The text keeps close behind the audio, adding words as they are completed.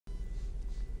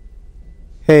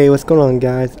Hey, what's going on,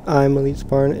 guys? I'm Elite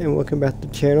Spartan and welcome back to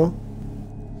the channel.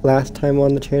 Last time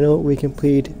on the channel we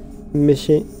completed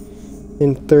mission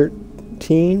in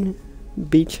 13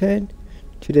 Beachhead.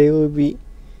 Today we'll be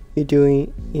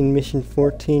doing in mission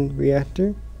 14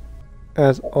 Reactor.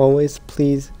 As always,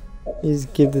 please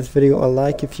give this video a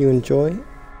like if you enjoy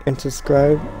and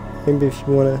subscribe, and if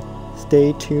you want to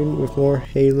stay tuned with more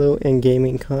Halo and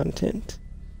gaming content.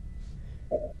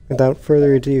 Without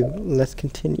further ado, let's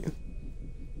continue.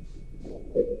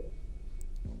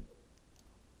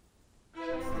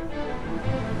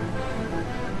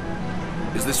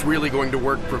 Is this really going to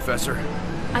work, Professor?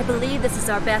 I believe this is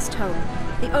our best hope.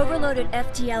 The overloaded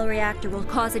FTL reactor will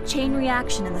cause a chain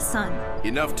reaction in the sun.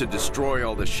 Enough to destroy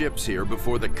all the ships here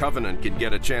before the Covenant can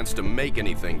get a chance to make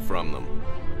anything from them.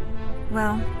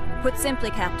 Well, put simply,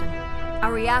 Captain,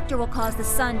 our reactor will cause the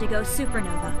sun to go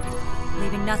supernova,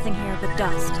 leaving nothing here but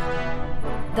dust.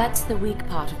 That's the weak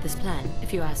part of this plan,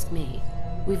 if you ask me.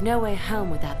 We've no way home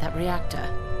without that reactor.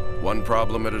 One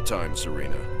problem at a time,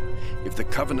 Serena. If the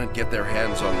Covenant get their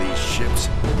hands on these ships,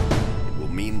 it will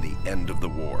mean the end of the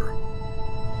war.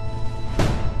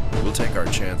 We'll take our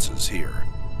chances here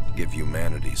to give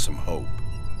humanity some hope.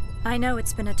 I know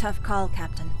it's been a tough call,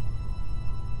 Captain,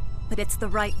 but it's the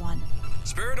right one.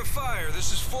 Spirit of Fire,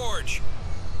 this is Forge.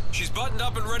 She's buttoned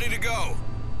up and ready to go.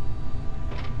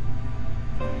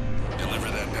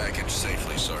 Deliver that package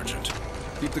safely, Sergeant.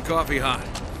 Keep the coffee hot.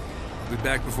 I'll be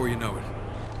back before you know it.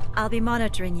 I'll be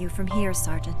monitoring you from here,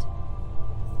 Sergeant.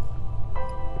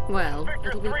 Well,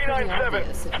 it'll be pretty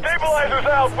obvious if Stabilizers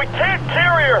out! We can't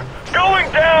carry her! Going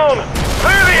down!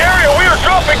 Clear the area! We are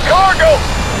dropping cargo!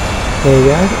 Hey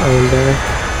guys, I'm back.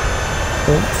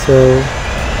 So,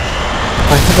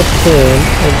 I have a plan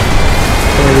of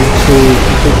trying to complete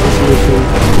this mission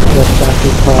as fast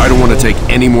as possible. I don't want to take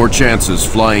any more chances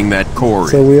flying that core.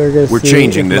 So we're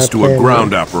changing this to a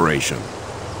ground operation.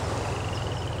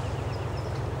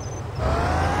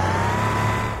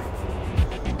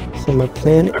 So my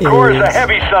plan is... The core is a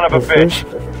heavy son of a bitch.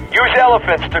 Use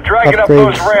elephants to drag it up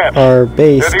those ramps. Our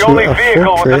base They're the only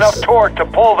vehicle with enough fortress. torque to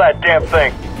pull that damn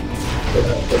thing.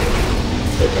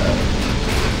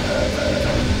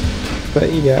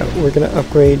 But yeah, we're gonna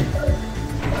upgrade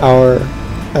our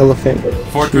elephant.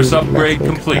 Fortress to upgrade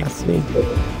maximum complete. Capacity.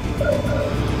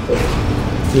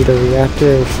 Need a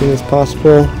reactor as soon as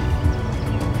possible.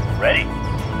 Ready?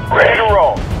 Ready to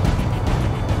roll.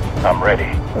 I'm ready.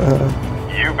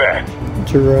 You bet.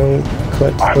 Jerome,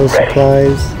 collect I'm those ready.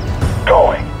 supplies.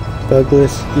 Going.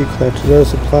 Douglas, you collect those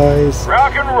supplies.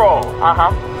 Rock and roll.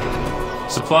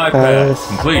 Supply pad Alice,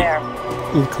 complete.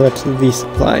 you collect these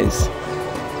supplies.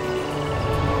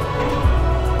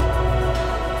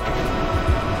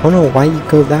 I don't know why you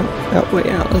go that way,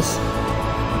 Alice.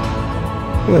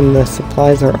 When the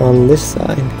supplies are on this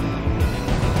side.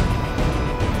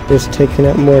 Just taking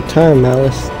up more time,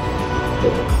 Alice.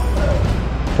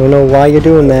 Don't know why you're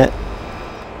doing that.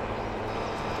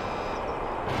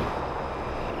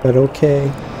 But okay.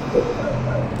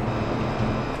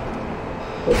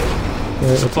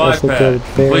 Supply pad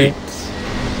complete.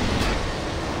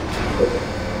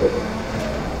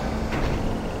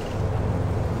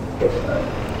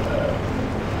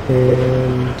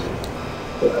 And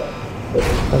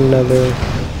another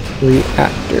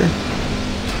reactor.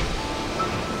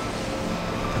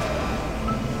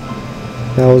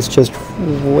 Now let's just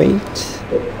wait.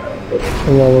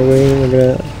 And while we're waiting,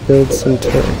 we're gonna build some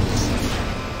turrets.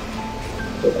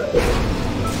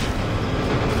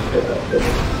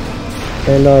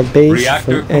 And our base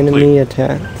Reactor from enemy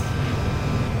attacks.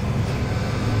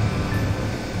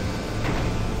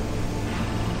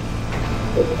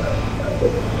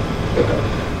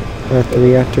 Alright, the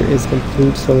reactor is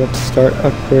complete, so let's start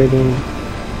upgrading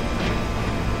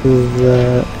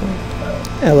the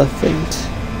elephant.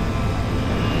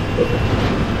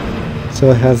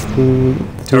 So it has the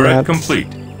Turret complete.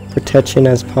 protection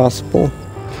as possible.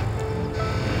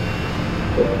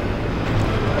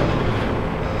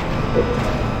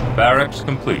 Barracks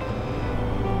complete.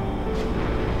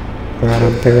 Alright,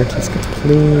 our barracks is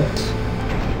complete.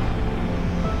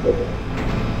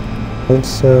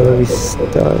 Also, we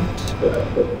start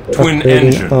Twin upgrading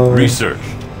engine our research.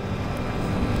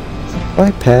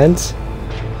 supply pads.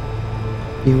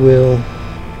 We will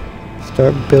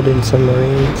start building some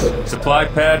marines. Supply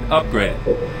pad upgrade.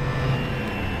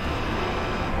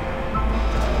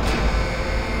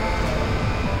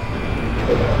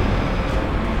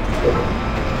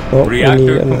 Oh, we need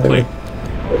Reactor another complete.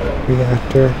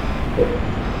 reactor.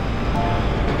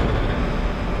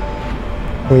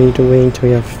 We need to wait until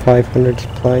we have 500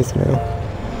 supplies now.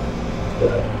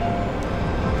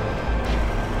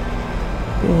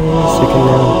 second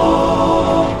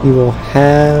now. We will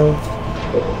have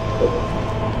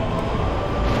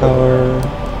our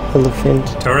elephant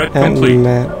Turret at complete.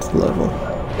 map level.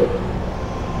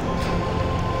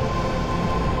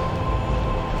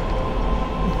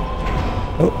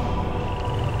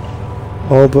 Oh.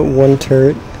 All but one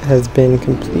turret has been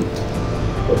complete.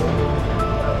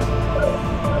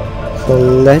 So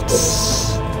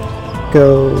let's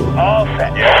go. All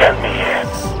set. Send me in.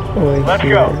 Away Let's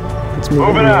here. go. Let's move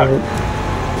Moving out.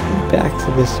 back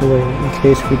to this way in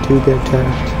case we do get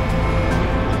attacked.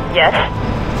 Yes.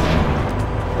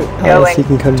 Alice, you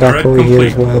can come back Turret over here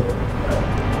as complete. well.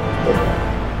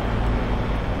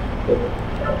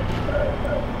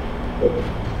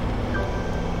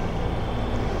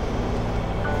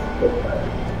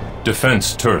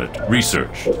 Defense turret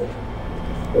research.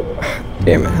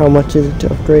 Damn it, how much is it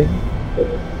to upgrade?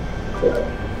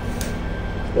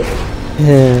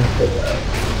 Yeah.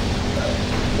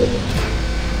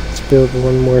 Let's build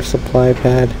one more supply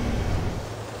pad.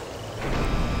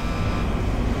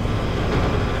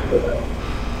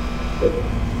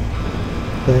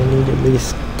 I need at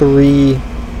least 3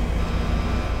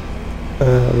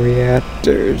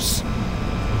 reactors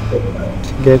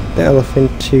to get the elephant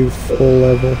to full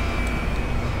level.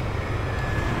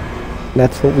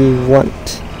 That's what we want.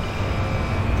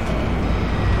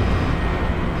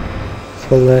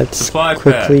 So let's Supply pad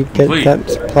quickly get complete. that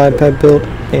supply pad built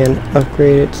and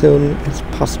upgrade it as soon as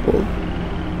possible.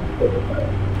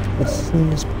 As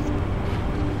soon as possible.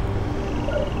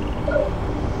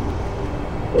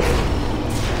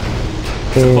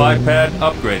 Supply And pad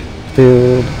upgraded.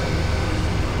 build.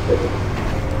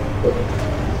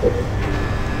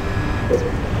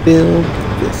 Build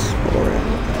this for it.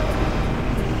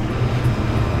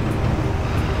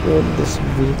 Build this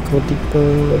vehicle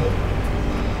depot.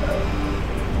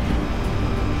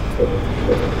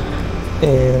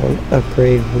 And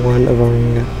upgrade one of our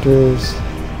reactors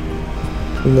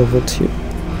to level 2.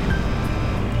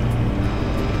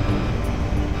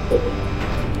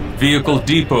 Vehicle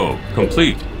depot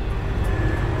complete.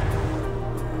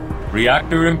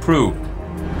 Reactor improved.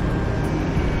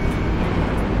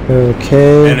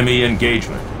 Okay. Enemy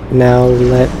engagement. Now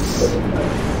let's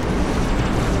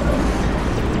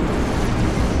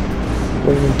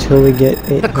wait until we get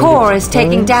 800 The core is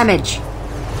taking supplies. damage.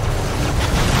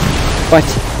 What?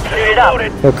 Get it out.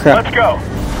 Oh crap. Let's go.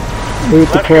 Move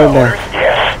the Let's core go, back. orders.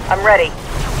 Yes. I'm ready.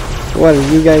 What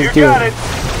are you guys You doing? got it.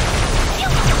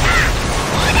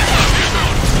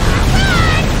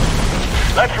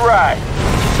 Let's ride.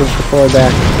 Move the core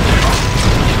back.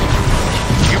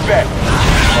 You bet.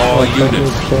 All Don't units.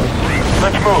 move the core.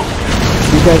 Let's move.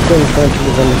 You guys go in front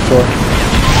of the core.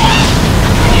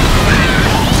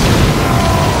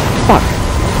 Fuck.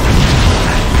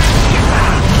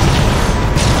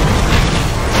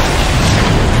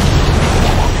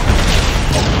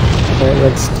 Alright,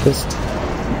 let's just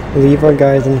leave our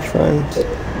guys in front.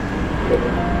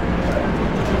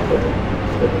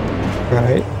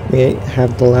 Alright, we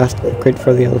have the last upgrade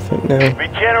for the elephant now.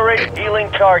 Regenerate healing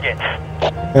targets.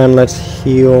 And let's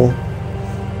heal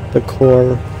the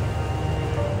core.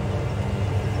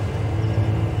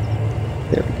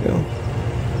 There we go.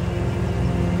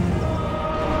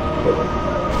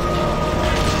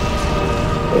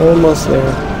 Almost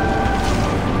there.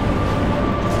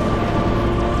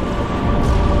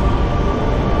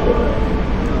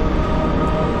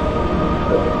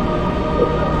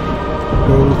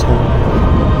 In time.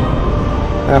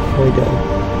 Halfway done.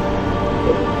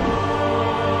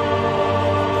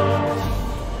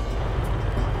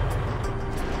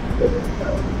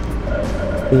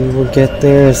 We will get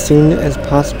there as soon as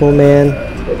possible, man.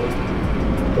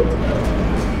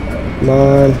 Come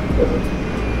on.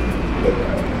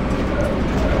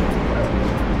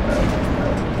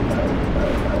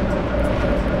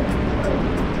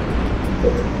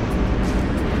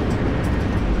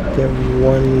 Get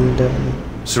one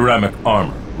done. Ceramic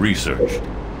armor research.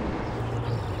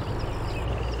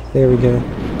 There we go.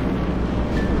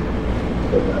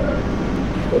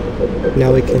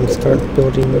 Now we can start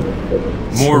building.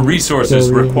 More some resources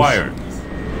buildings. required.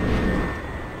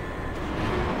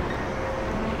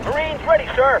 Marines ready,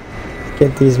 sir.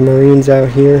 Get these Marines out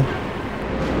here.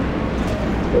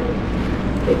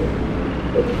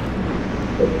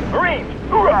 Marines,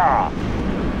 hoorah!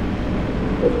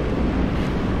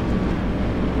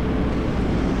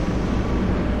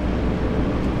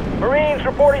 Marines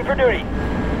reporting for duty.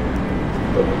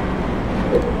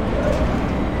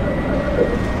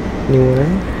 Anywhere?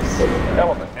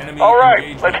 Elephant. Enemy All right,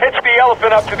 engagement. let's hitch the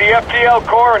elephant up to the FTL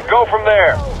core and go from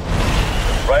there.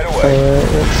 Right away.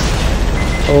 Alright,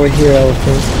 let's over here,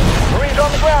 elephant. Marines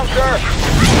on the ground, sir.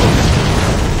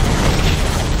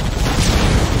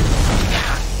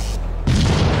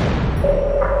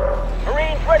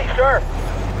 sir.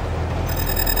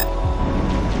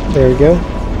 There we go.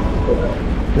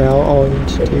 Now all we need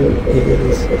to do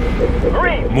is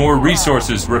Marines! More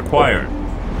resources required.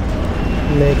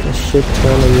 make a shit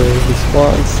ton of Marine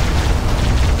squads.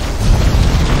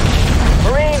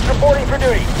 Marines reporting for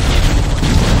duty.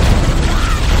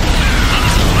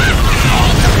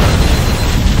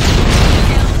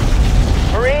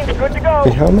 Marines, good to go.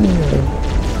 Wait, how many are...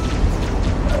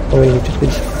 Oh wait,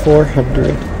 it's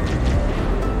 400.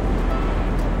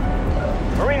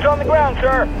 Marines on the ground,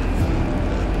 sir.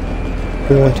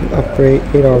 We want to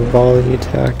upgrade our volley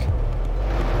attack.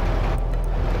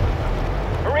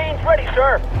 Marines ready,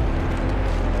 sir.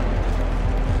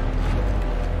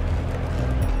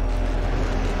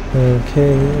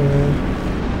 Okay,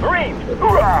 Marines,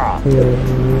 hoorah!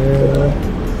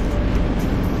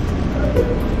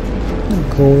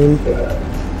 going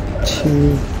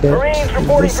to get Marines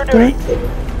reporting this for guy.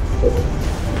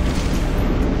 duty.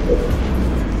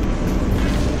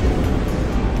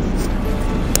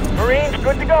 Marines,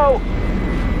 good to go.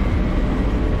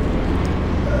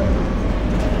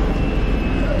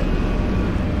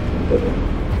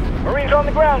 Marines on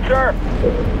the ground, sir.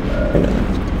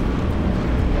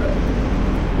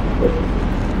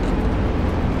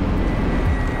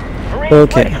 Marines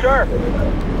Okay. ready, sir.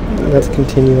 Let's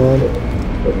continue on.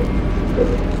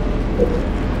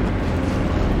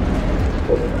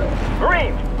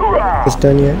 Marines, hoorah! Is this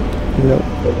done yet? No.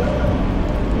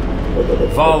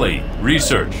 Volley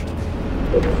researched.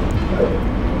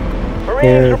 Marines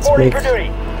Yeah, let's reporting make for duty.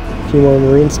 a few more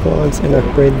Marine squads and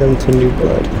upgrade them to new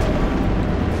blood.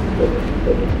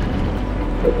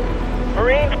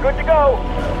 Marines, good to go.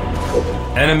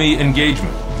 Enemy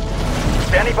engagement.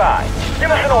 Standing by. Give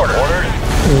us an order. Orders.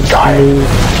 Let's move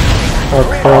our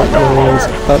current Marines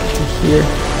up to here.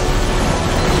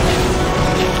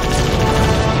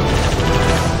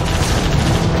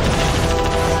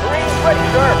 Marines ready,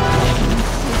 sir.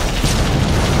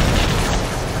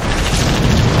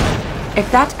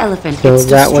 If that elephant So gets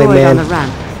that way, destroyed on man. the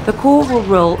ramp, the core will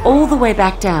roll all the way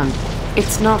back down.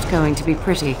 It's not going to be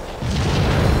pretty.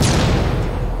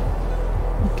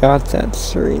 Got that,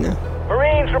 Serena.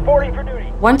 Marines reporting for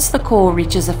duty. Once the core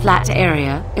reaches a flat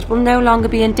area, it will no longer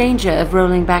be in danger of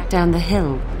rolling back down the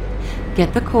hill.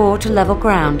 Get the core to level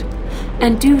ground,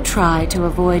 and do try to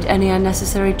avoid any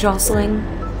unnecessary jostling.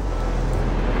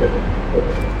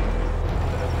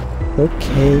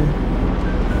 Okay.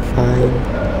 Fine.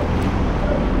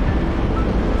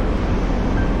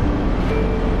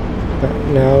 But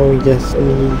now we just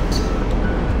need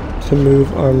to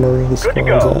move our Marine Good to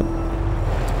squads go. up.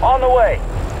 On the way.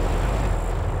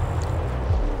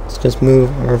 Let's just move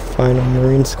our final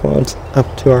Marine squads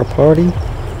up to our party.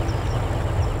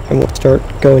 And we'll start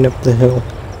going up the hill.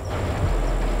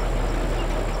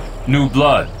 New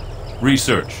blood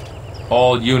researched.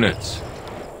 All units.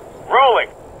 Rolling.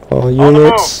 All the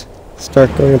units,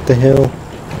 start going up the hill.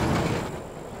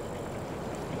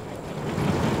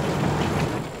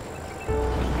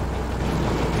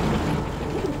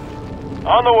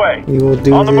 On the way. We will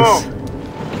do On the this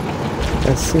move.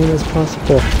 as soon as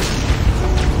possible.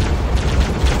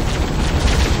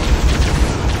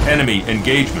 Enemy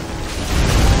engagement.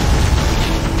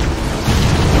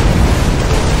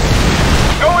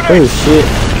 Going Oh in. shit.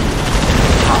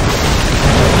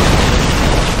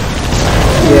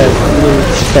 Yeah, you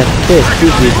didn't expect this,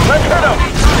 did you? Let's hit 'em.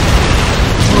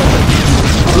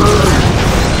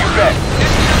 You bet.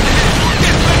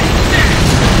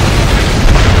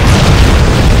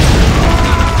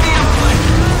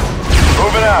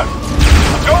 Moving out.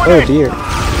 Going Oh in. dear.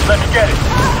 Let's get it.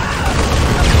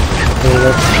 Okay,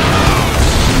 let's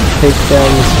take down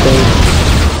this thing.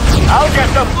 I'll get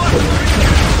them.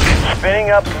 Spinning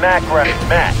up Mac.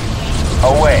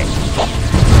 Away.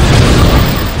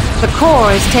 The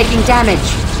core is taking damage.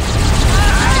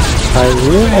 I All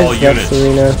realize that, units.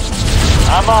 Serena.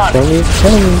 I'm on. Don't need to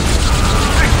tell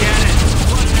me.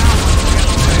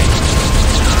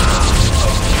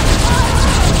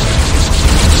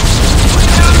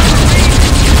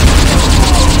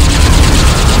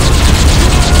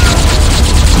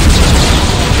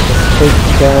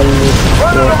 Take down this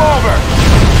Running them over.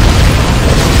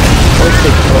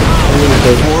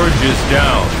 Forge is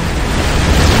down.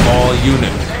 All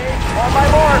units. On my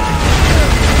mark.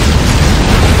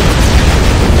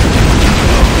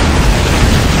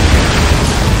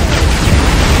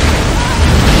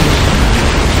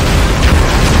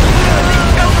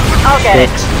 I'll get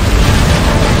it.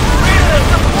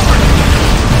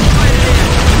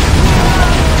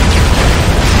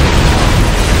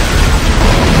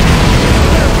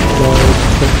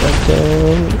 Take that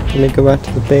down. Let me go back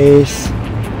to the base.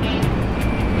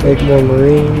 Make more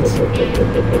Marines.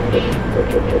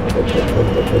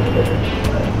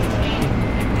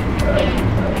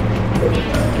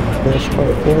 Finish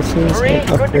our forces and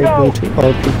upgrade them to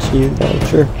RPG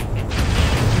launcher.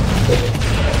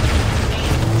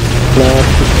 Now I'll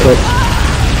just put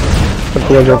a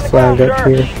global flag up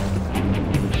here.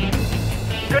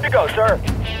 Good to go, sir.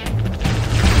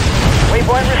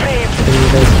 Waypoint received. And you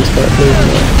guys can start moving on.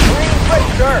 Marines ready,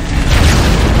 sir.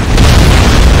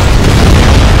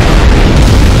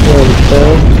 There we go.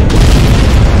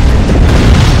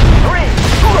 Marines,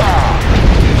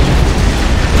 hoorah!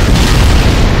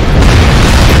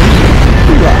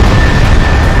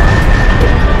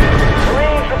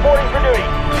 Marines reporting for duty.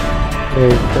 There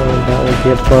we go, that would be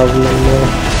a problem anymore.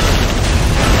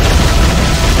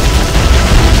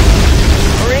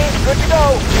 Marines, good to go.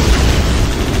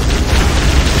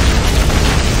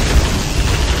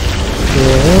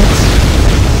 Yes.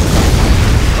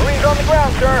 Marines on the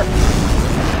ground, sir.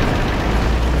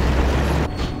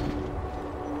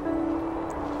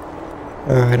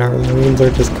 Alright, our Marines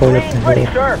are just going up the Marines ready,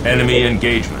 hill. sir. Enemy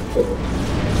engagement.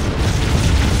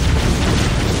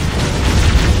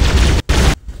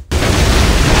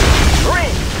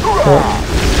 Marines, Oh, hoorah!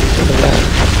 look at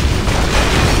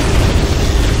that.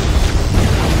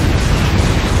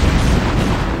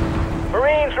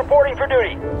 Marines reporting for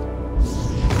duty.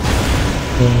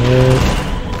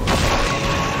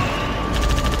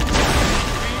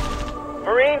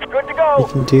 Marines, good to We go.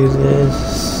 can do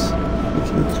this. We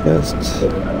can just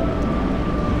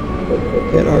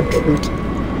get our troops.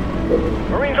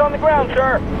 Marines on the ground,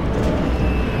 sir.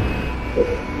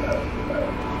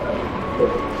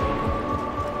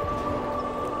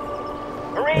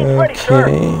 Marines ready, sir.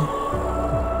 Okay.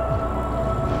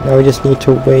 Now we just need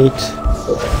to wait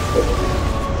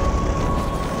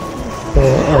for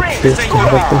our troops to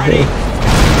head up the hill.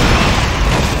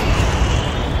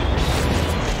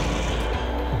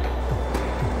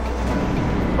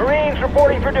 Marines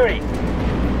reporting for duty.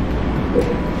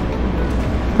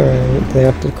 Alright, they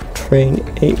have to train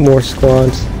 8 more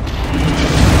squads.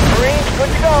 Marines, good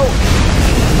to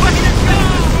go.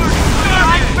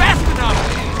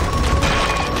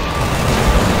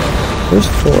 Where's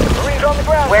Ford? Marines on the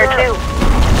ground, Where sir. to?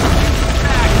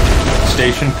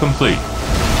 Station complete.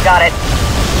 Got it.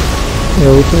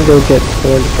 Yeah, we can go get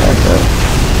Ford back up.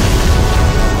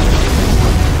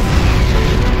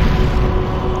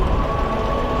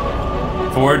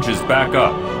 Forge is back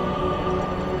up.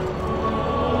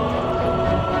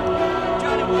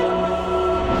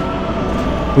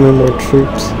 No more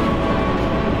troops.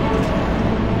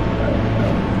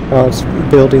 Oh, it's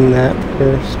building that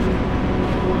first.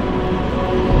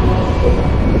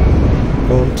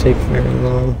 Won't take very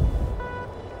long.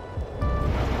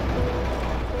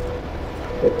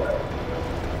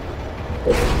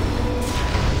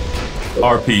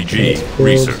 RPG Let's build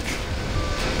research.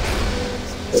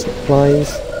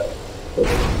 supplies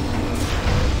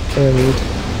and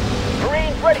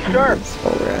Marines ready, sir. that's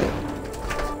all right.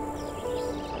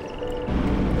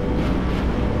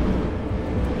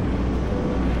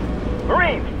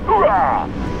 Marines, hoorah!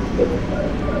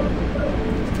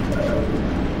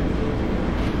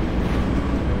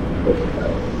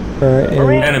 Alright,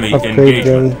 and Enemy upgrade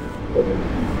them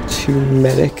engagement. to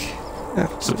medic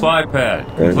after Supply pad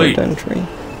their complete. entry.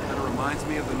 Kinda reminds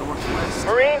me of the Northwest.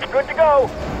 Marines, good to go.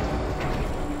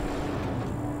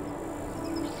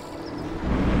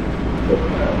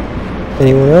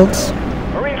 Anyone else?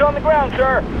 Marines on the ground,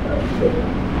 sir.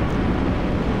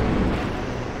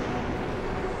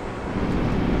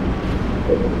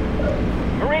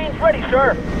 Marines ready,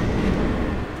 sir.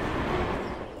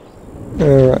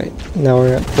 Alright, now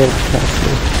we're at full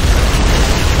capacity.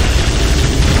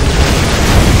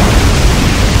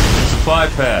 Supply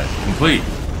pad complete.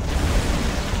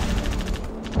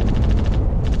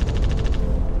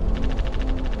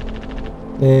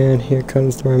 And here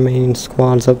comes the remaining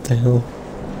squads up the hill.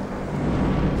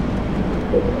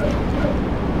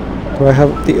 Do I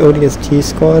have the ODST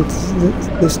squads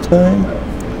this time?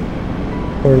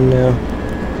 Or no?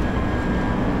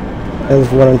 That is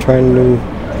what I'm trying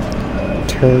to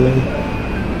determine.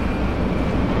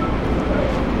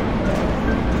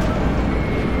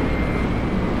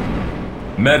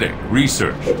 Medic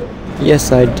research.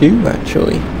 Yes, I do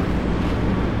actually.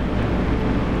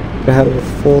 I have a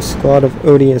full squad of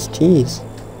ODSTs.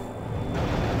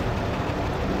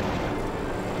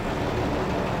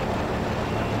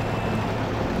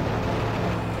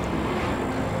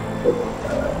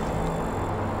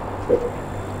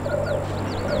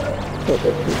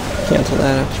 Cancel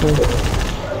that actually.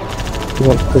 We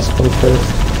want this one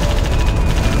first.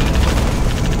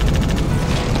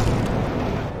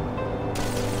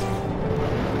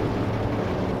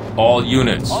 All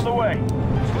units. On the way.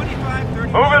 25, 30.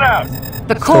 Moving out.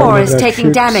 The core is with our taking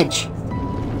troops. damage.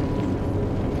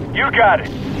 You got it.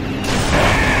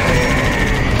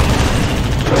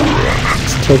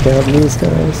 Let's take out these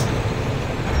guys.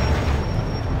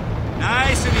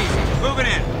 Nice and easy. Moving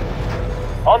in.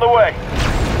 On the way.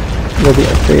 We'll be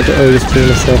upgraded to OST in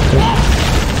a second.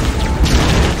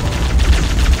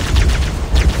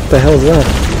 What the hell is that?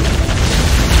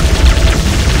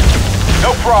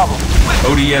 No problem.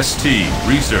 ODST.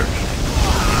 Research.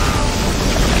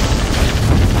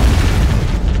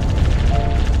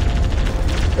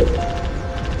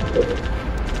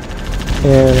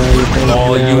 And I'm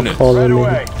All now units. calling Right in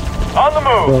away. On the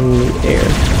move. from the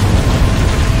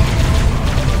air.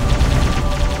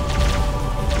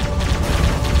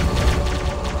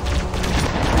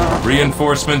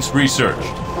 Reinforcements. Research.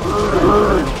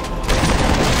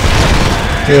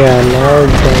 Yeah, now you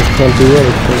guys can't do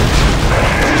anything.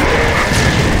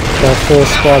 Got a full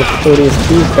squad of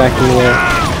ODSTs back in the air.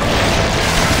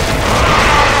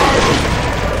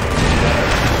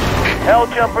 Hell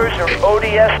jumpers or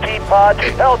ODST pods.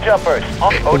 Hell jumpers.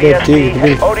 What they do, they're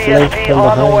being flanked ODST from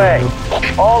on the way.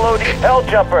 behind. All OD hell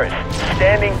jumpers.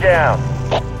 Standing down.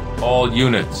 All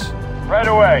units. Right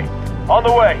away. On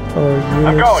the way.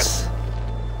 Our going. units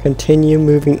continue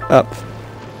moving up.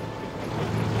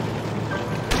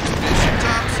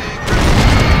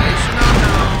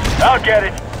 I'll get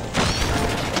it.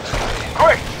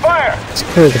 Quick, fire.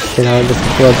 Screw the shit out of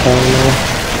this blood power now.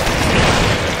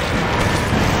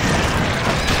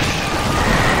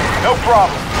 No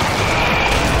problem.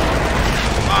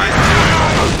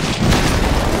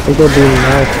 We're gonna do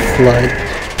Mouth Flood.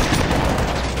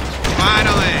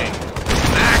 Finally.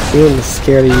 Being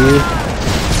scared of you.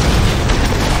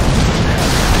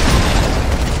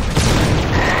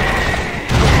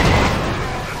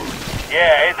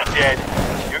 Yeah, it's dead.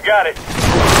 You got it.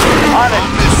 On it.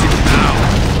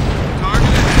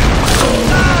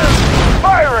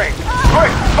 Firing.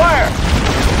 Quick, fire.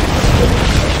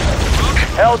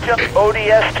 Hell jump.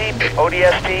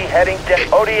 ODST heading down.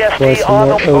 Boy, ODST some on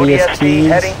more the ODST ODSTs.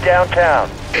 heading downtown.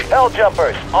 Hell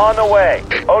jumpers on the way.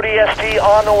 ODST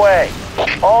on the way.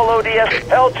 All ODS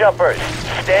hell jumpers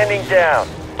standing down.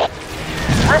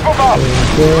 Rip them up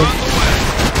Good.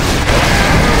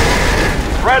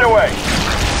 right away.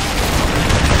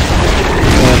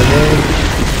 Right away.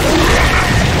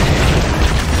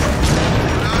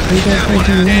 What are you guys gonna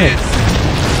do next?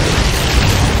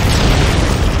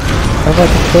 How about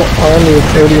the full army of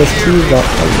ODSTs up?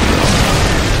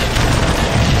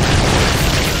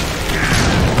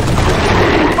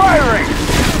 Firing.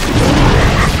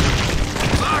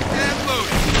 Locked and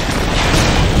loaded.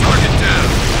 Target down.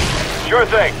 Sure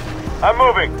thing. I'm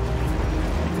moving.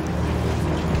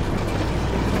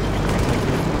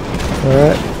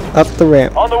 Alright, up the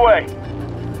ramp. On the way.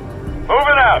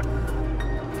 Moving out.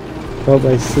 Oh,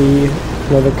 I see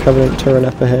another Covenant turret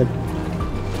up ahead.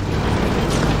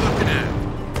 Looking at.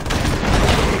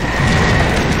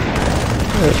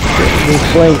 Being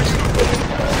flanked.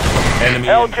 Enemy.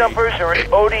 Hell engaged. jumpers are in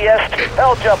ODST.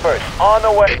 Hell jumpers on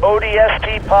the way.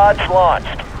 ODST pods launched.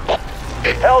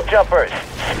 Hell jumpers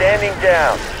standing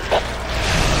down.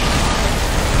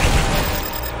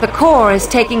 The core is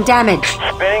taking damage.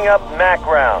 Spinning up MAC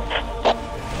rounds.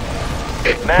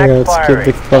 MAC Here, let's give firing.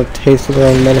 the folk a taste of their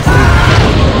own medicine.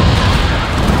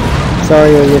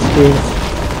 Sorry, ODSTs.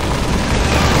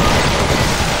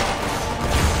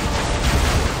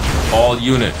 All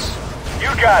units. You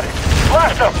got it.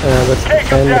 Blast them. Let's Take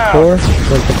them defend the down. core.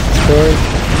 Once it's destroyed.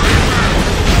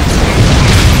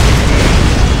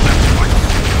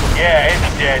 Yeah,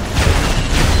 it's dead.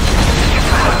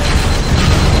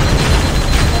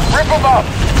 Rip them up.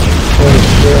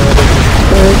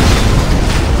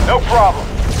 No problem.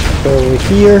 Go over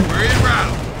here. We're en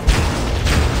route.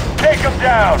 Take them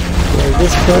down. Like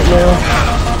this point now.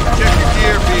 Check your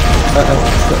gear, people.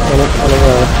 On a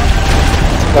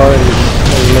spar and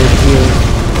late here.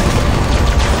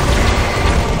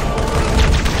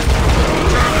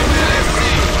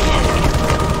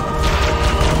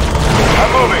 I'm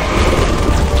moving.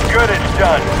 Good, it's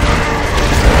done.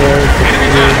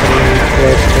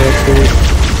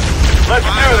 Let's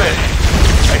do this.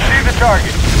 I see the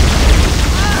target.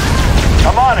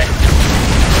 I'm on it.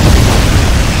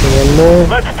 One more.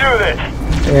 Let's do this.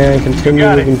 And continue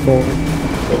got it. moving forward.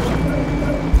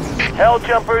 Hell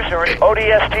jumpers are in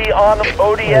ODST on the finish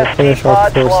ODST our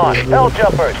pods courses launched. really Hell quick.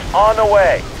 jumpers on the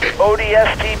way.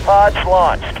 ODST pods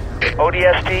launched.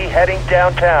 ODST heading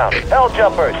downtown. Hell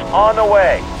jumpers on the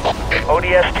way.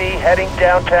 ODST heading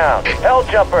downtown. Hell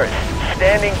jumpers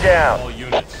standing down. All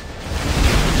units.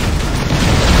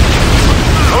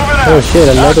 Moving out. Oh shit,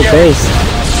 another Okay. base.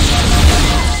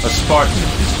 A Spartan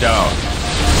is down.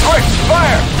 Quick,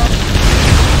 fire!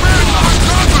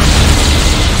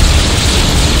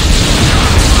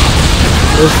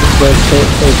 This is going to take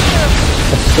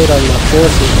a hit on my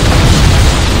forces.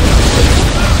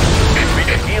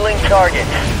 Healing target.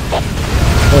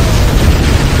 Let's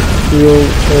heal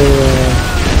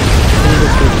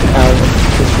industry power.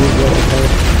 Just use what I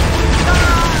have.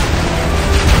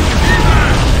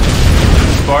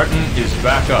 Spartan is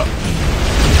back up.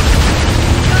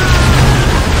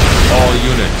 All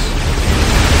units.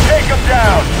 Take him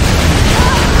down!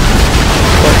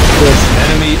 What's this?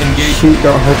 Enemy engagement. Shoot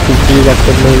your RPG at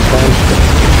the main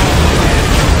time.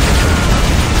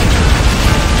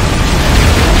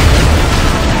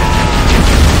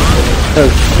 Oh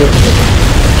shit.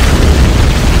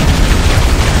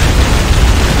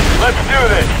 Let's do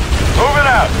this! Moving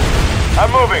out!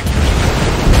 I'm moving!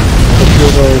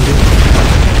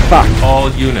 Fuck. All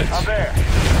units. I'm there.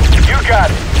 You got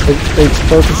it! It's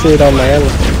focusing on my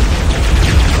elephant.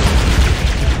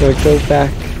 So it goes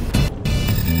back.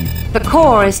 The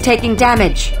core is taking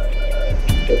damage.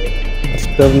 Let's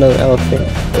build another elephant.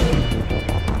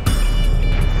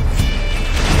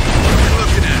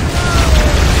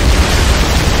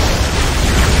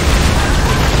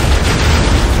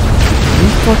 Are you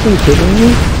fucking kidding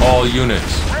me? All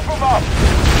units. Rip him up!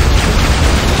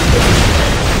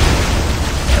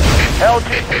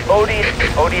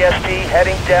 ODST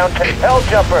heading down to Hell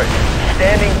Jumpers.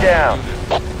 Standing down.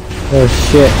 Oh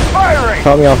shit. Firing!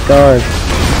 Caught me off guard.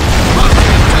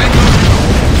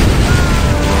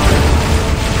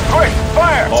 Quick,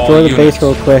 fire! All Destroy the units. base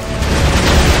real quick.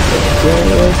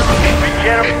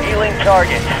 Regenerate healing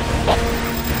target.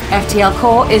 FTL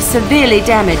core is severely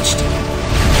damaged.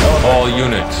 All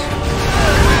units.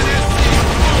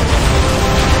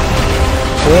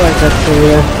 I like that thing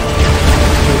there.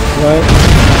 Right?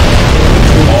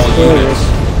 All units.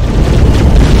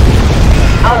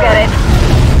 I'll get it.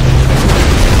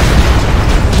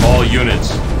 All units.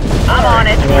 I'm on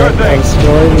it. Right, I'm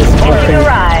storing this Give me fucking a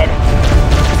ride.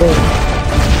 thing.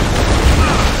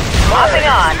 Hopping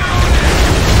on.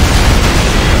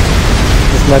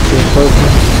 This much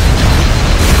important.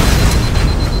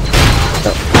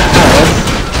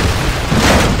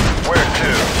 Where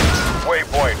to?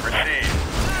 Waypoint received.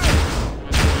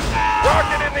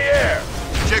 Rocket in the air!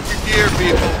 Check your gear,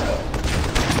 people.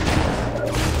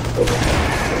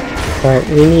 Alright,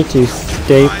 we need to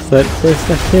stay put for a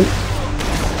second.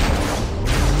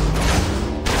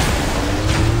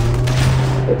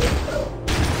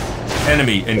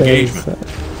 Enemy engagement.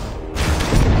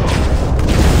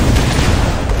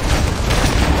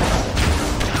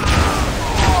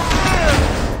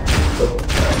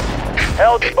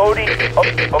 Held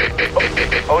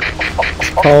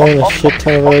Calling a shit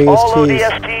ton of all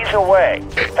ODSTs. ODSTs away.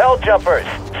 Hell Jumpers.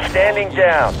 Standing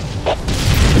down.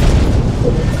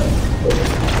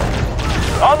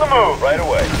 On the move! Right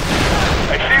away.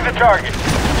 I see the target.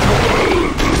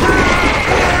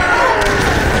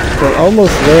 We're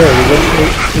almost there. We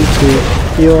just need to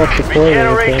heal up the core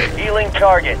real Regenerate quick. healing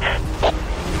target.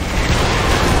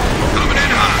 Coming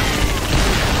in hot.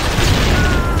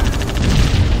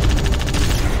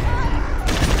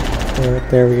 Alright,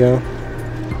 there we go.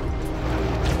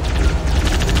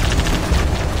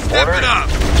 Step it up.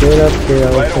 Get up here,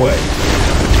 Right away. elephant.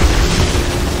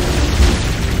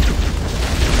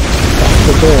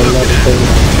 We're doing another thing.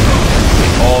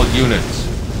 All units.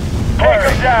 Take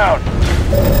him down!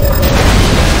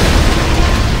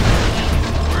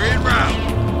 We're en route.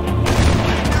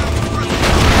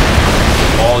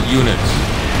 All units.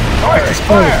 Quick, Just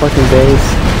find the fire! fucking base.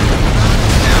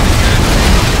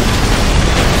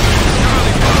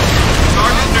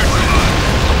 Target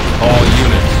neutralized. All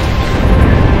units.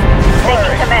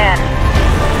 Taking command.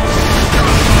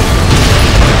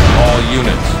 All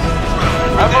units.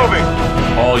 I'm moving!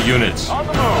 All units. On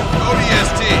the move!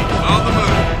 ODST on the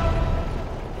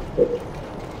move.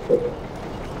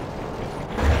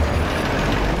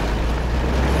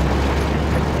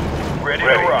 Ready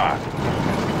to rock.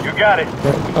 You got it.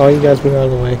 Right, all you guys move out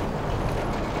of the way.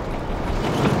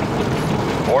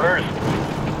 Orders?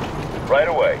 Right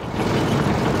away.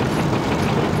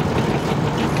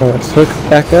 Alright, let's hook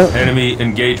back up. Enemy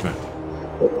engagement.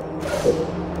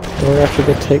 We're actually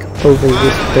going to take over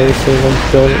this base and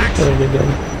then build it over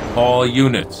again. All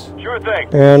units. Sure thing.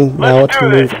 And now Let's let's do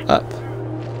move this. up.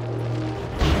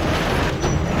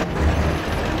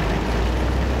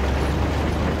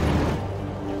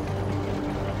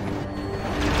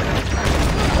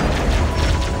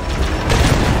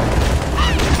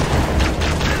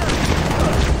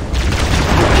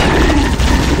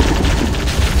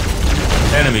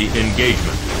 Enemy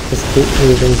engagement. Just keep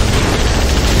moving.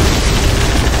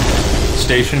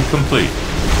 Station complete.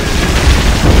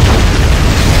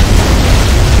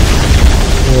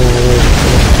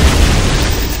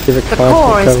 Let's give it The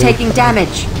core is taking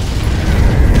damage.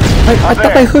 I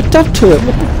thought I hooked up to it.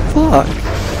 What the fuck?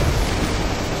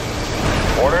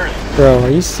 Orders. Bro, are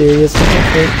you serious?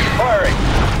 Firing.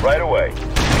 Right away.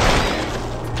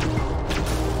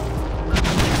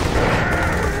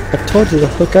 I told you to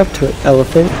hook up to it,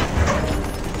 elephant.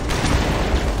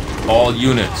 All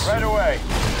units. Right away.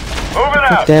 Moving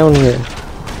Get out. down here.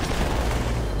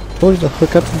 I told you to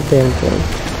hook up to the damn thing.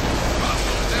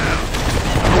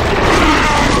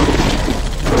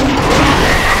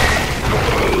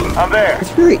 I'm there.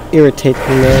 It's really irritating,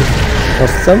 man. Well,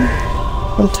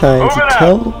 sometimes you Moving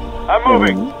tell I'm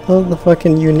moving. all the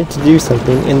fucking unit to do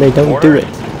something and they don't do it.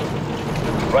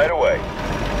 Right away.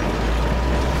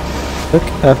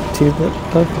 Hook up to the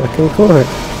fucking core.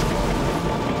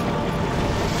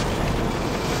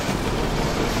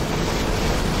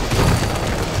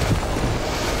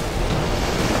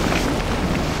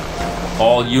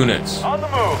 All units. On the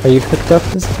move. Are you hooked up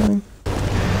this time?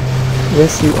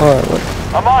 Yes, you are. Look.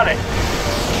 I'm on it.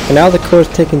 And now the core's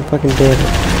taking fucking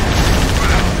damage.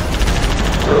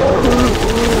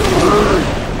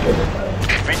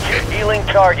 Healing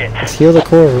target. Let's heal the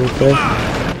core real quick.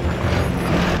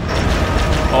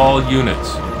 All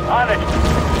units. On it.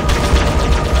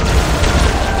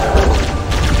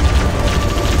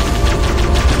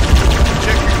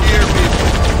 Check your gear,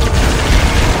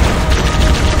 people.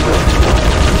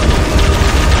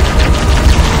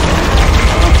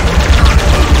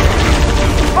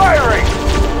 Firing.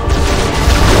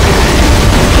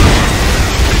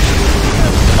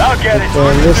 I'll get it. Put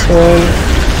down this one.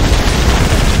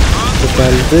 Put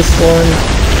down this one.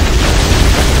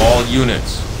 All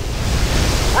units.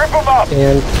 Rip them up.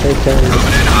 And take down this.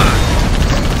 Coming in hot.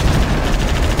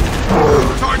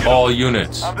 Target. All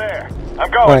units. I'm there. I'm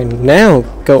going. Alright, now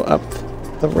go up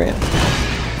the ramp.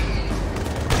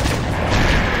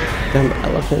 Dumb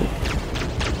elephant.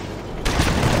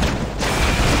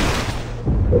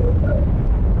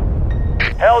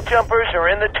 Hell jumpers are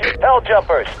in the Hell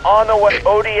jumpers on the way.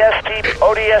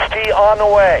 ODST on the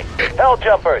way. Hell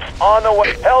jumpers on the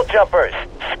way. Hell jumpers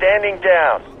standing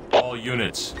down. All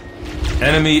units.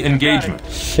 Enemy engagement.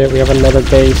 Shit, we have another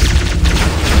base.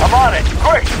 I'm on it.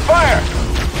 Quick, fire!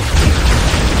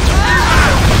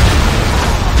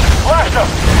 Blast them!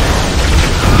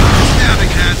 Stabbing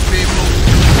hats, people.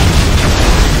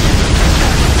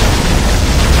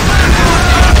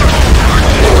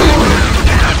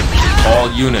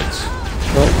 All units.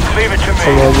 Leave it to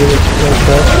Some me. more units like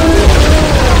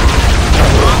that.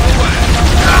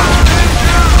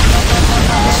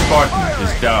 The Spartan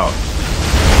is down.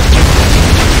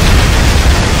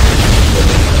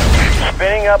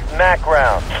 Spinning up MAC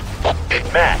rounds.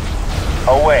 MAC,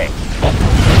 away.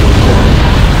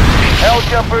 Hell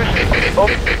jumpers,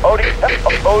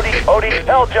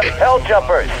 Hell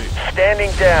jumpers,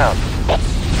 standing down.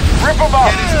 Rip them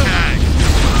up.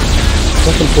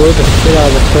 Fucking blow the shit out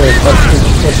of the core.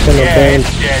 That's gonna ban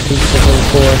each of them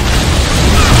core.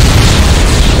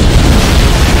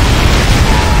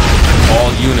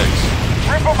 All units.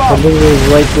 Rip them They're up. literally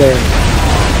right there.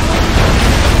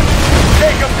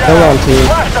 Take them down. Come on, team.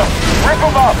 Blast them. Rip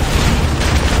them up.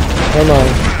 Come on.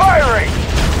 Firing.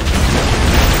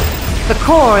 The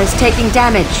core is taking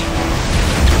damage.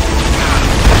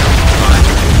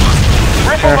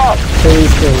 Rip them up.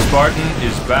 Please do. Spartan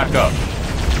is back up.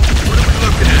 What are we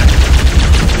looking at?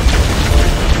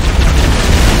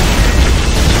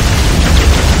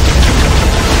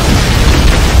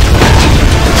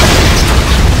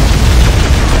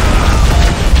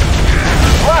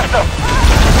 Blast them.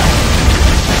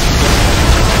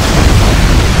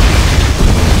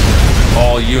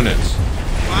 All units.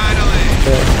 Finally.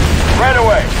 Right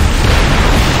away.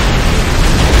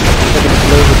 Fucking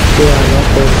blow the shit out of that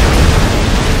thing.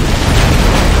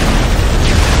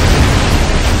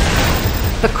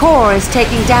 The core is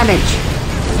taking damage.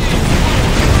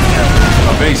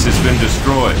 A base has been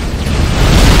destroyed.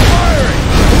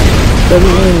 Doesn't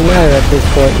really matter at this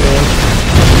point, man.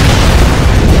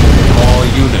 All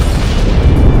units.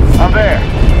 I'm there.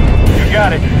 You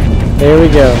got it. There we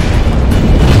go.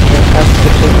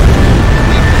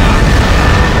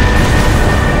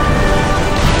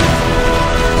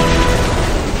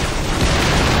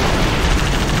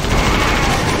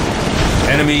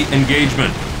 Enemy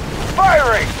engagement.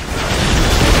 Firing.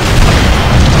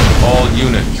 All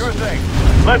units. Sure thing.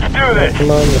 Let's do this.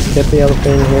 Come on, let's get the elephant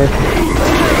in here.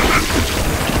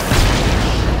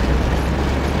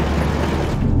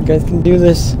 You guys can do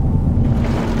this.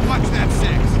 Watch that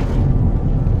 6.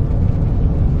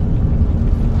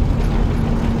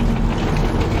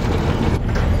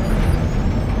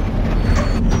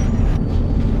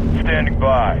 Standing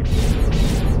by.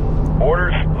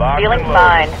 Orders locked Feeling and loaded.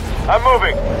 fine. I'm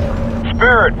moving.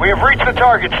 Spirit, we have reached the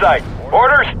target site.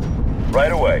 Orders?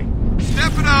 Right away.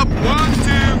 Stepping up. 1,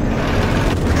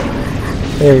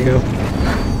 2. There you go.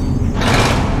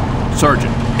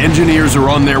 Sergeant, engineers are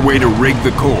on their way to rig the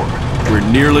core. We're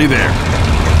nearly there.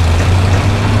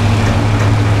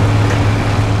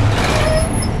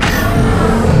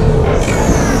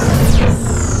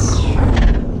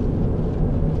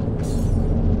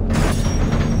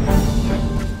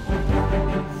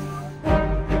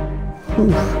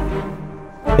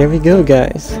 There we go,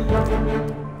 guys.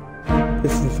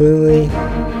 This is literally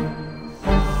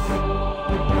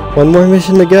one more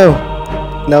mission to go.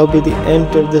 And that will be the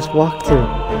end of this walkthrough.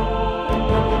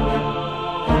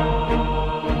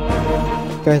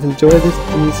 If you guys enjoy this,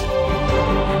 please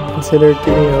consider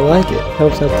giving it a like. It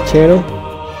helps out the channel.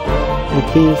 And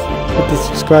please hit the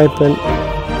subscribe button.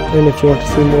 And if you want to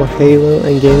see more Halo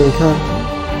and gaming content.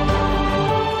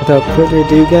 Without further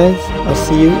ado, guys, I'll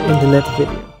see you in the next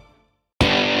video.